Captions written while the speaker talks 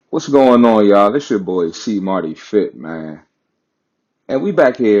What's going on, y'all? This your boy C Marty Fit, man. And we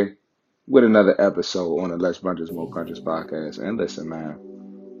back here with another episode on the Less Brunches, More Crunches podcast. And listen, man,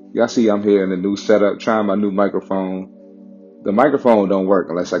 y'all see I'm here in the new setup, trying my new microphone. The microphone don't work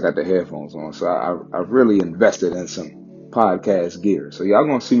unless I got the headphones on. So I really invested in some podcast gear. So y'all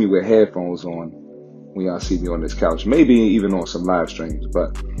gonna see me with headphones on when y'all see me on this couch. Maybe even on some live streams.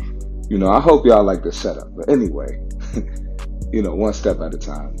 But, I hope y'all like the setup. But anyway, one step at a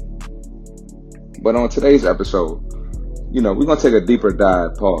time. But on today's episode, we're going to take a deeper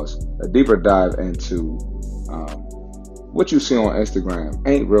dive into what you see on Instagram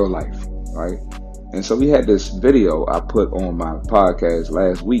ain't real life, right? And so we had this video I put on my podcast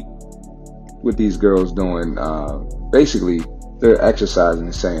last week with these girls doing, basically, they're exercising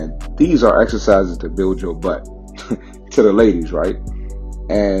and saying, these are exercises to build your butt to the ladies, right?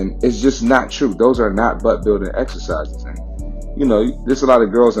 And it's just not true. Those are not butt building exercises. And, there's a lot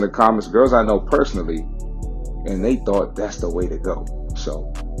of girls in the comments, girls I know personally, and they thought that's the way to go.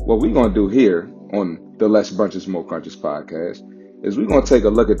 So what we're going to do here on the Less Brunches, More Crunches podcast is we're going to take a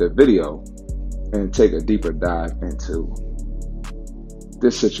look at the video and take a deeper dive into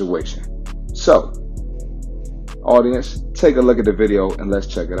this situation. So, audience, take a look at the video and let's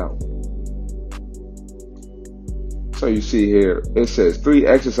check it out. So you see here, it says 3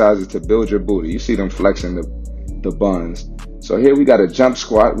 exercises to build your booty. You see them flexing the buns. So here we got a jump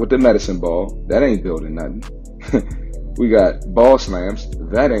squat with the medicine ball. That ain't building nothing. We got ball slams.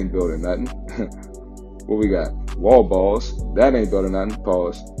 That ain't building nothing. What we got? Wall balls. That ain't building nothing.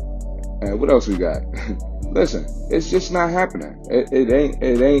 Pause. And what else we got? Listen, it's just not happening. It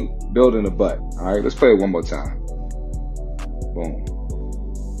ain't building a butt. All right, let's play it one more time. Boom.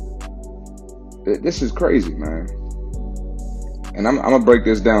 This is crazy, man. And I'm gonna break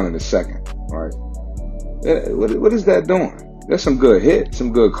this down in a second. All right. What is that doing? That's some good hit,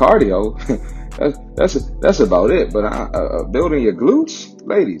 some good cardio. That's about it. But building your glutes,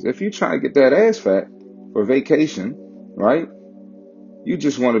 ladies, if you try to get that ass fat for vacation, right? You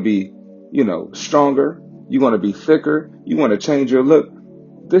just want to be, stronger. You want to be thicker. You want to change your look.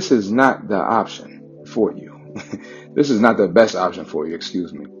 This is not the option for you. This is not the best option for you.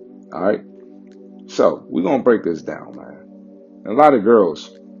 Excuse me. All right. So we're gonna break this down, man. A lot of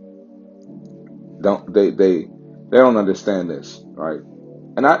girls they don't understand this, right?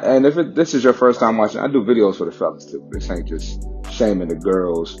 And if this is your first time watching, I do videos for the fellas too. This ain't just shaming the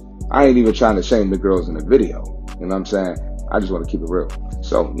girls. I ain't even trying to shame the girls in the video. You know what I'm saying? I just want to keep it real.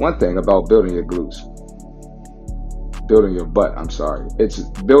 So one thing about building your glutes, building your butt, it's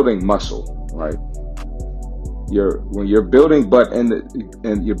building muscle, right? When you're building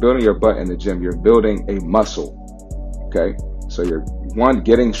you're building your butt in the gym, you're building a muscle. Okay? So you're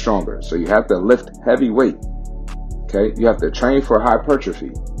getting stronger. So you have to lift heavy weight. Okay? You have to train for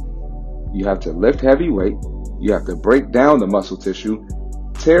hypertrophy. You have to lift heavy weight. You have to break down the muscle tissue,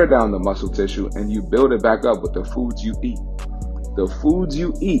 tear down the muscle tissue, and you build it back up with the foods you eat. The foods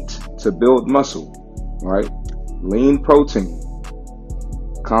you eat to build muscle, right? Lean protein,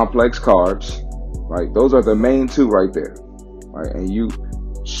 complex carbs, right? Those are the main 2 right there, right? And you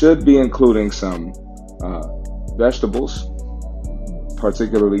should be including some vegetables,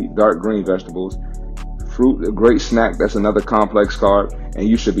 particularly dark green vegetables. Fruit, a great snack, that's another complex carb, and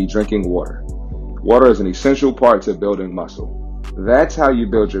you should be drinking water. Water is an essential part to building muscle. That's how you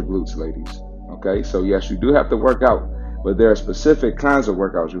build your glutes, ladies. Okay, so yes, you do have to work out, but there are specific kinds of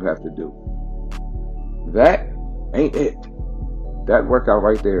workouts you have to do. That ain't it. That workout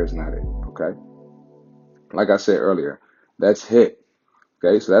right there is not it. Okay, like I said earlier, that's HIIT.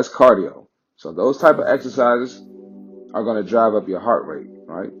 Okay, so that's cardio. So those type of exercises are going to drive up your heart rate,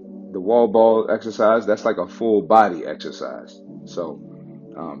 right? The wall ball exercise, that's like a full body exercise. So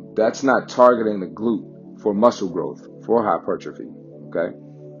that's not targeting the glute for muscle growth, for hypertrophy. Okay.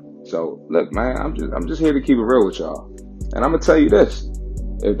 So look, man, I'm just here to keep it real with y'all. And I'm gonna tell you this: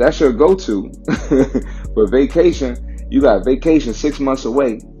 if that's your go-to for vacation, you got vacation 6 months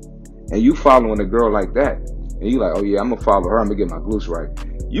away, and you following a girl like that, and you like, oh yeah, I'm gonna follow her, I'm gonna get my glutes right.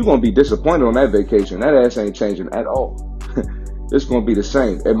 You're gonna be disappointed on that vacation. That ass ain't changing at all. It's going to be the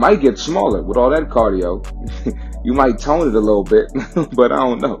same. It might get smaller with all that cardio. You might tone it a little bit, but I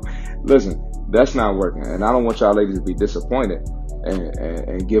don't know. Listen, that's not working. And I don't want y'all ladies to be disappointed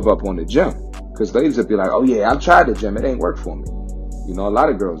and give up on the gym. Because ladies will be like, oh yeah, I've tried the gym. It ain't worked for me. A lot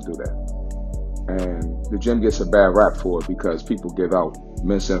of girls do that. And the gym gets a bad rap for it because people give out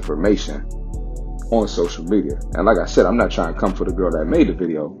misinformation on social media. And like I said, I'm not trying to come for the girl that made the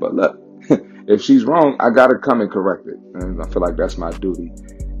video, but look, if she's wrong, I got to come and correct it. And I feel like that's my duty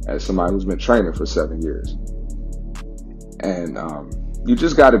as somebody who's been training for 7 years. And you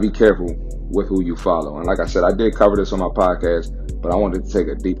just got to be careful with who you follow. And like I said, I did cover this on my podcast, but I wanted to take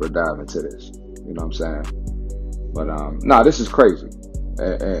a deeper dive into this. You know what I'm saying? But nah, this is crazy,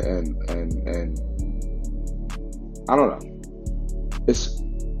 and I don't know. It's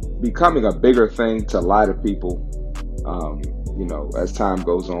becoming a bigger thing to lie to people. You know, as time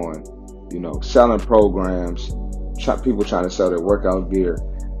goes on, you know, selling programs, people trying to sell their workout gear.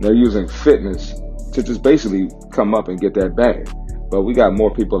 They're using fitness to just basically come up and get that bag. But we got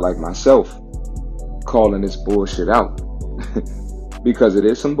more people like myself calling this bullshit out because it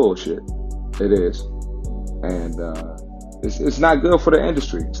is some bullshit. It is. And it's not good for the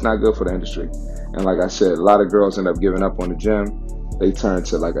industry. It's not good for the industry. And like I said, a lot of girls end up giving up on the gym. They turn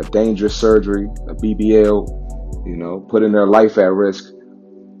to like a dangerous surgery, a BBL, you know, putting their life at risk,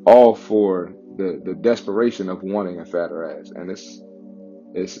 all for the desperation of wanting a fatter ass. And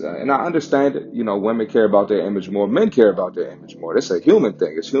and I understand it. You know, women care about their image more. Men care about their image more. It's a human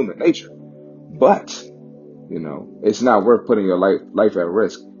thing. It's human nature. But, you know, it's not worth putting your life at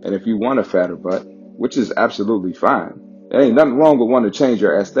risk. And if you want a fatter butt, which is absolutely fine, there ain't nothing wrong with wanting to change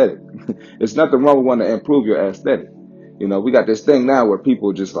your aesthetic. It's nothing wrong with wanting to improve your aesthetic. You know, we got this thing now where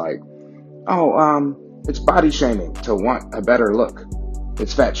people just like, oh, it's body shaming to want a better look.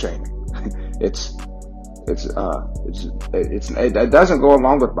 It's fat shaming. It doesn't go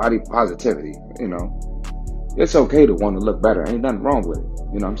along with body positivity. You know, it's okay to want to look better. Ain't nothing wrong with it.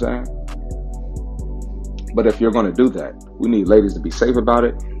 You know what I'm saying? But if you're going to do that, we need ladies to be safe about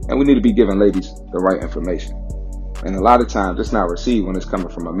it, and we need to be giving ladies the right information. And a lot of times it's not received when it's coming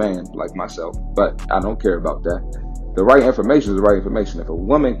from a man like myself, but I don't care about that. The right information is the right information. If a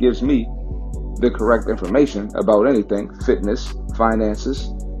woman gives me the correct information about anything, fitness,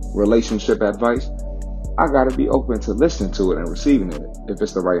 finances, relationship advice, I got to be open to listening to it and receiving it if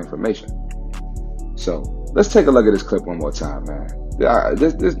it's the right information. So let's take a look at this clip one more time, man.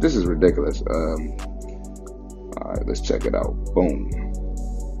 This is ridiculous. All right, let's check it out. Boom.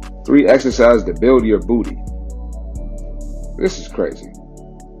 3 exercises to build your booty. This is crazy.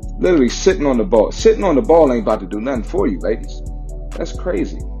 Literally sitting on the ball. Sitting on the ball ain't about to do nothing for you, ladies. That's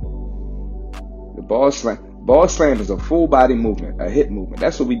crazy. The ball slam is a full body movement, a hit movement.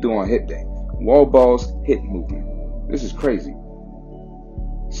 That's what we do on hit day. Wall balls, hit movement. This is crazy.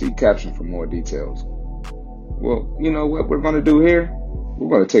 See caption for more details. Well, you know what we're going to do here? We're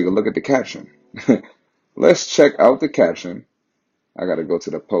going to take a look at the caption. Let's check out the caption. I got to go to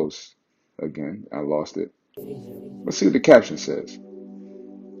the post again. I lost it. Let's see what the caption says.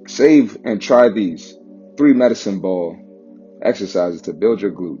 Save and try these 3 medicine ball exercises to build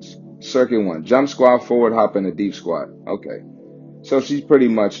your glutes. Circuit 1, jump squat, forward hop, and a deep squat. Okay. So she's pretty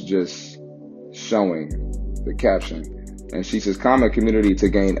much just showing the caption. And she says, common community to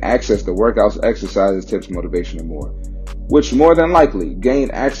gain access to workouts, exercises, tips, motivation, and more. Which more than likely, gain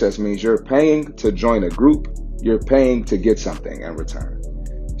access means you're paying to join a group. You're paying to get something in return.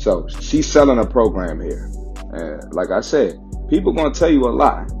 So she's selling a program here. And like I said, people going to tell you a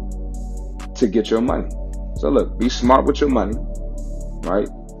lie to get your money. So look, be smart with your money, right?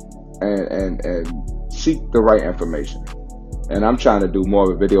 And seek the right information. And I'm trying to do more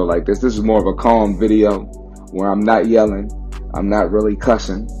of a video like this. This is more of a calm video where I'm not yelling. I'm not really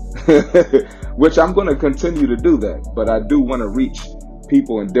cussing, which I'm going to continue to do that. But I do want to reach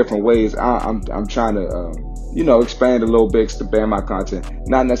people in different ways. I'm trying to, expand a little bit, expand my content,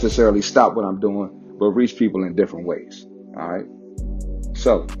 not necessarily stop what I'm doing, but reach people in different ways. All right.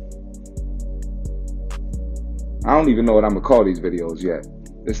 So I don't even know what I'm going to call these videos yet.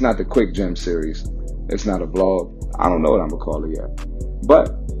 It's not the Quick Gym series. It's not a vlog. I don't know what I'm going to call it yet. But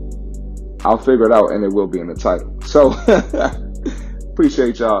I'll figure it out and it will be in the title. So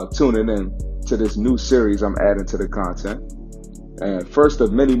appreciate y'all tuning in to this new series I'm adding to the content. And first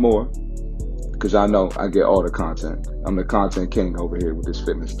of many more, because y'all know I get all the content. I'm the content king over here with this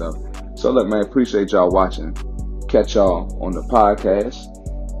fitness stuff. So look, man, appreciate y'all watching. Catch y'all on the podcast.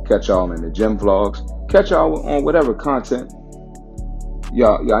 Catch y'all in the gym vlogs. Catch y'all on whatever content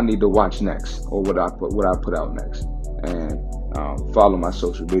y'all need to watch next, or what I put out next. And follow my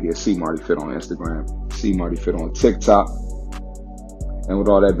social media, C Marty Fit on Instagram, C Marty Fit on TikTok. And with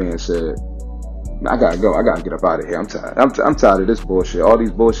all that being said, I gotta go. I gotta get up out of here. I'm tired. I'm tired of this bullshit. All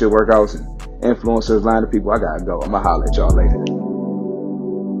these bullshit workouts and influencers lying to people. I gotta go. I'm gonna holler at y'all later.